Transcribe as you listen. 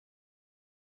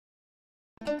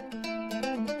Good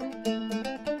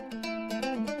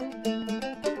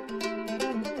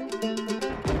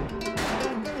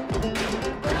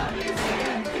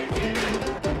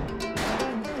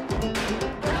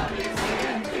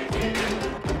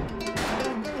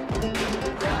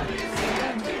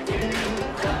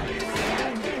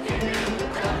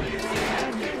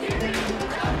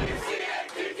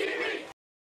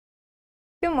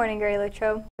morning, Gray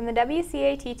Latrobe. From the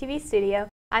WCAT-TV studio,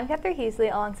 I'm Catherine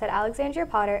Heasley alongside Alexandria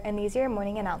Potter, and these are your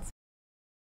morning announcements.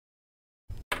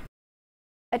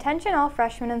 Attention all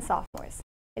freshmen and sophomores.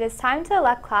 It is time to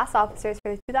elect class officers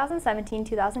for the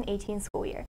 2017-2018 school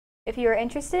year. If you are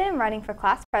interested in running for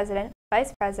class president,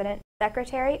 vice president,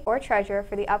 secretary, or treasurer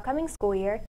for the upcoming school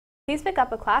year, please pick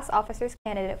up a class officer's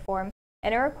candidate form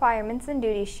and a requirements and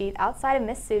duties sheet outside of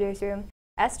Ms. Suter's room,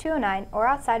 S209, or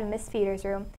outside of Ms. Feeder's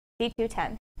room,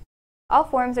 D210. All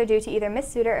forms are due to either Ms.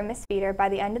 Suter or Ms. Feeder by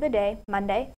the end of the day,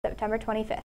 Monday, September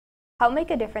 25th. Help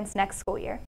make a difference next school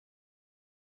year.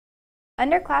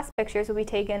 Underclass pictures will be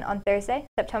taken on Thursday,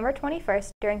 September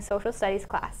 21st during social studies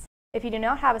class. If you do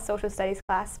not have a social studies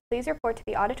class, please report to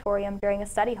the auditorium during a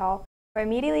study hall or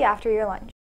immediately after your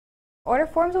lunch. Order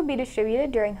forms will be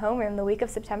distributed during homeroom the week of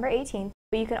September 18th,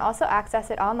 but you can also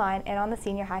access it online and on the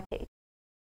senior high page.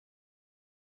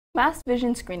 Mass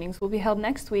vision screenings will be held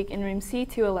next week in room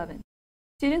C211.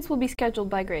 Students will be scheduled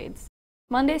by grades.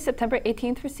 Monday, September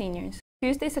 18th for seniors,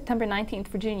 Tuesday, September 19th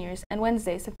for juniors, and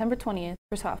Wednesday, September 20th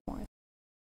for sophomores.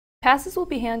 Passes will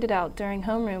be handed out during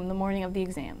homeroom the morning of the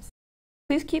exams.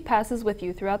 Please keep passes with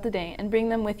you throughout the day and bring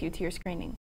them with you to your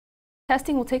screening.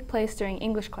 Testing will take place during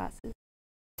English classes.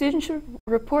 Students should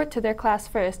report to their class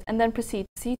first and then proceed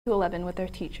to C211 with their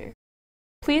teacher.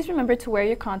 Please remember to wear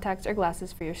your contacts or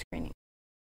glasses for your screening.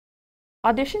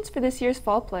 Auditions for this year's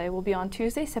fall play will be on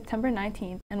Tuesday, September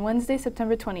 19th and Wednesday,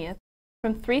 September 20th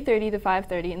from 3:30 to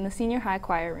 5:30 in the senior high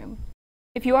choir room.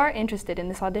 If you are interested in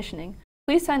this auditioning,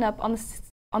 please sign up on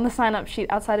the sign-up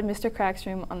sheet outside of Mr. Crack's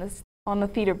room on the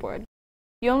theater board.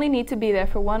 You only need to be there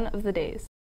for one of the days.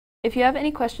 If you have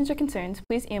any questions or concerns,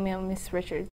 please email Ms.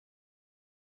 Richards.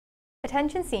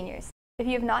 Attention seniors. If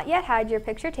you have not yet had your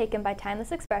picture taken by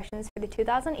Timeless Expressions for the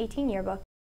 2018 yearbook,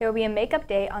 there will be a makeup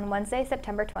day on Wednesday,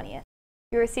 September 20th.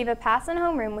 You will receive a pass in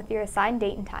homeroom with your assigned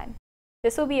date and time.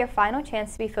 This will be your final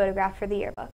chance to be photographed for the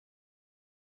yearbook.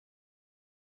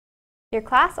 Your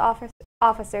class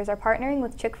officers are partnering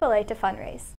with Chick-fil-A to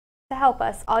fundraise. To help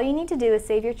us, all you need to do is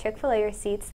save your Chick-fil-A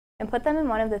receipts and put them in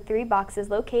one of the 3 boxes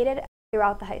located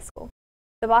throughout the high school.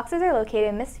 The boxes are located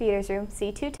in Ms. Feeder's room,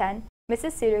 C210,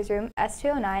 Mrs. Suter's room,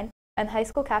 S209, and the high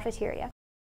school cafeteria.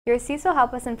 Your receipts will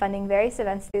help us in funding various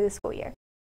events through the school year.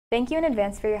 Thank you in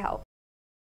advance for your help.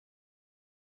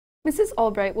 Mrs.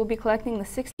 Albright will be collecting the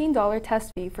 $16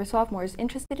 test fee for sophomores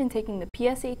interested in taking the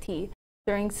PSAT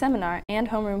during seminar and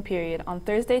homeroom period on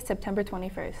Thursday, September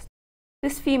 21st.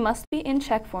 This fee must be in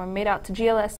check form made out to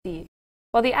GLSD.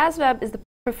 While the ASVAB is the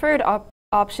preferred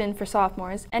option for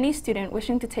sophomores, any student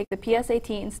wishing to take the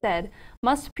PSAT instead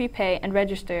must prepay and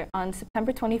register on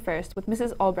September 21st with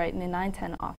Mrs. Albright in the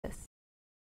 910 office.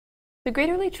 The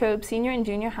Greater Latrobe Senior and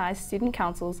Junior High Student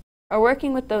Councils are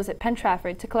working with those at Penn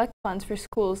Trafford to collect funds for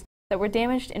schools that were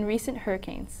damaged in recent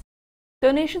hurricanes.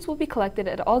 Donations will be collected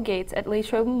at all gates at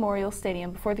Latrobe Memorial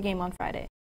Stadium before the game on Friday,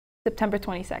 September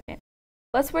 22nd.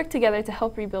 Let's work together to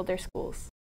help rebuild their schools.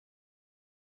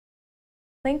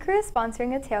 Link Crew is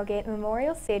sponsoring a tailgate at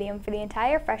Memorial Stadium for the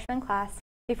entire freshman class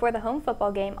before the home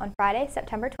football game on Friday,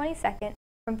 September 22nd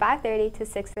from 5:30 to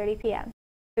 6:30 p.m.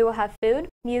 We will have food,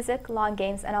 music, lawn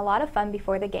games, and a lot of fun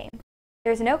before the game.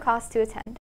 There is no cost to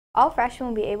attend. All freshmen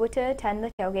will be able to attend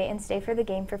the tailgate and stay for the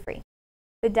game for free.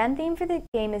 The den theme for the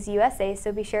game is USA,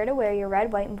 so be sure to wear your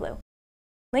red, white, and blue.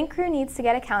 Link Crew needs to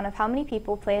get a count of how many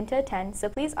people plan to attend, so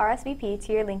please RSVP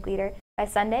to your Link leader by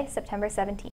Sunday, September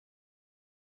 17th.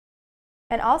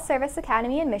 An All-Service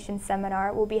Academy admissions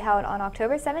seminar will be held on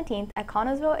October 17th at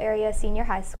Connellsville Area Senior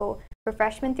High School for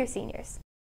freshmen through seniors.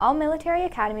 All military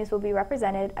academies will be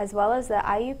represented, as well as the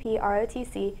IUP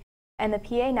ROTC and the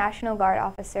PA National Guard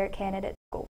Officer Candidate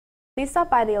School. Please stop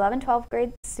by the 11-12th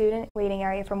grade student waiting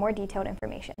area for more detailed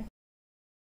information.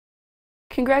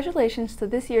 Congratulations to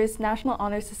this year's National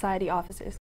Honor Society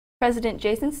officers, President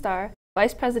Jason Starr,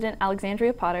 Vice President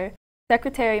Alexandria Potter,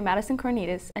 Secretary Madison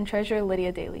Cornitas, and Treasurer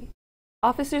Lydia Daly.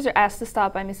 Officers are asked to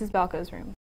stop by Mrs. Balco's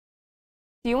room.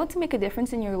 Do you want to make a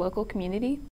difference in your local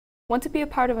community? Want to be a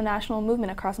part of a national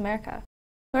movement across America?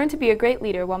 Learn to be a great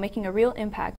leader while making a real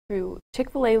impact through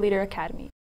Chick-fil-A Leader Academy.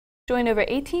 Join over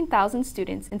 18,000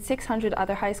 students in 600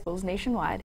 other high schools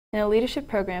nationwide in a leadership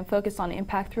program focused on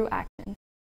impact through action.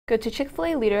 Go to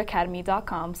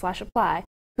chickfilaleaderacademy.com/apply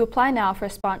who apply now for a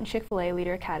spot in Chick-fil-A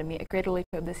Leader Academy at Greater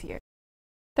Latrobe this year.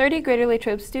 30 Greater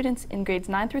Latrobe students in grades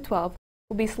 9 through 12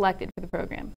 will be selected for the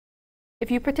program.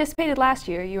 If you participated last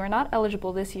year, you are not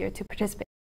eligible this year to participate.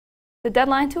 The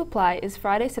deadline to apply is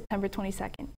Friday, September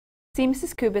 22nd. See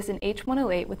Mrs. Kubis in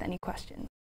H108 with any questions.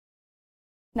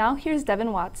 Now here's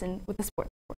Devin Watson with the sports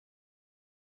report.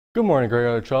 Good morning,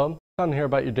 Greater Latrobe. Time to hear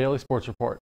about your daily sports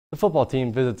report. The football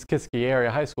team visits Kiski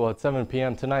Area High School at 7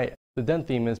 p.m. tonight. The den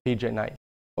theme is PJ Night.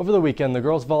 Over the weekend, the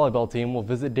girls volleyball team will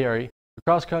visit Derry. The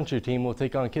cross-country team will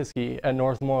take on Kiski at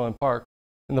Northmoreland Park.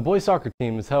 And the boys soccer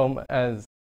team is home as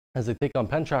they take on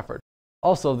Penn Trafford.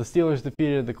 Also, the Steelers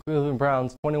defeated the Cleveland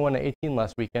Browns 21-18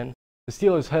 last weekend. The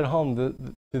Steelers head home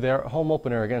to their home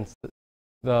opener against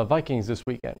the Vikings this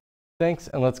weekend. Thanks,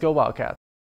 and let's go Wildcats.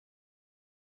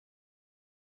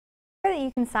 That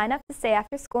you can sign up to stay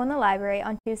after school in the library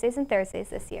on Tuesdays and Thursdays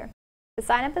this year. The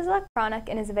sign-up is electronic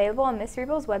and is available on Miss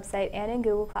Rebel's website and in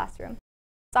Google Classroom.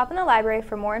 Stop in the library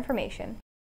for more information.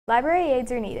 Library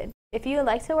aides are needed. If you would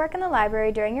like to work in the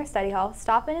library during your study hall,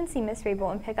 stop in and see Miss Rebel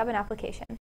and pick up an application.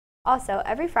 Also,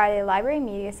 every Friday, the Library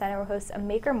Media Center will host a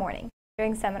Maker Morning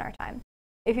during seminar time.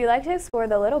 If you'd like to explore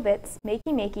the little bits,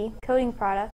 makey, coding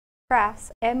products,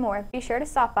 crafts, and more, be sure to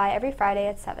stop by every Friday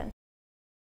at 7.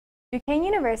 Duquesne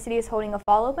University is holding a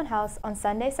fall open house on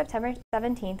Sunday, September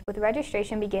 17th with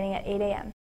registration beginning at 8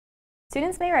 a.m.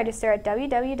 Students may register at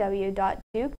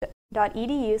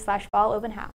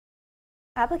www.duke.edu/fall-open-house.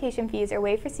 Application fees are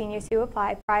waived for seniors who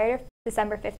apply prior to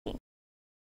December 15th.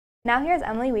 Now here's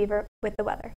Emily Weaver with the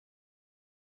weather.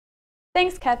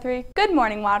 Thanks, Kethri. Good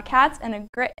morning, Wildcats, and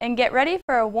get ready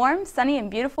for a warm, sunny, and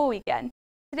beautiful weekend.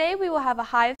 Today we will have a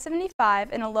high of 75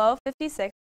 and a low of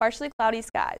 56, partially cloudy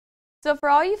skies. So for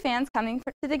all you fans coming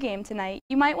to the game tonight,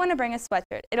 you might want to bring a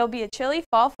sweatshirt. It'll be a chilly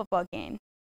fall football game.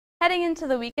 Heading into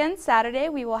the weekend, Saturday,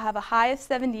 we will have a high of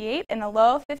 78 and a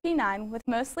low of 59 with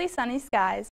mostly sunny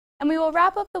skies, and we will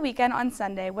wrap up the weekend on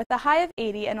Sunday with a high of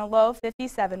 80 and a low of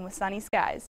 57 with sunny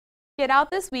skies. Get out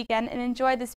this weekend and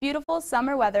enjoy this beautiful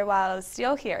summer weather while it is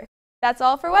still here. That's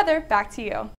all for weather. Back to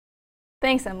you.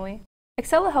 Thanks, Emily.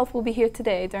 Excella Health will be here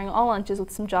today during all lunches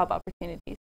with some job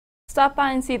opportunities. Stop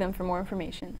by and see them for more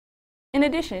information. In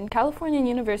addition, California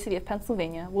University of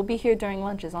Pennsylvania will be here during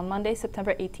lunches on Monday,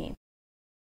 September 18th.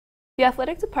 The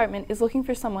athletic department is looking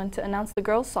for someone to announce the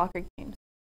girls' soccer games.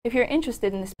 If you're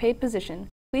interested in this paid position,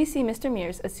 please see Mr.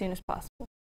 Mears as soon as possible.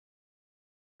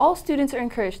 All students are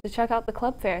encouraged to check out the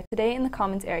club fair today in the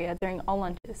Commons area during all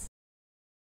lunches.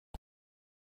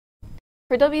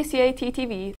 For WCAT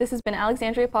TV, this has been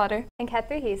Alexandria Potter and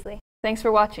Kethri Heasley. Thanks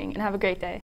for watching and have a great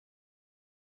day.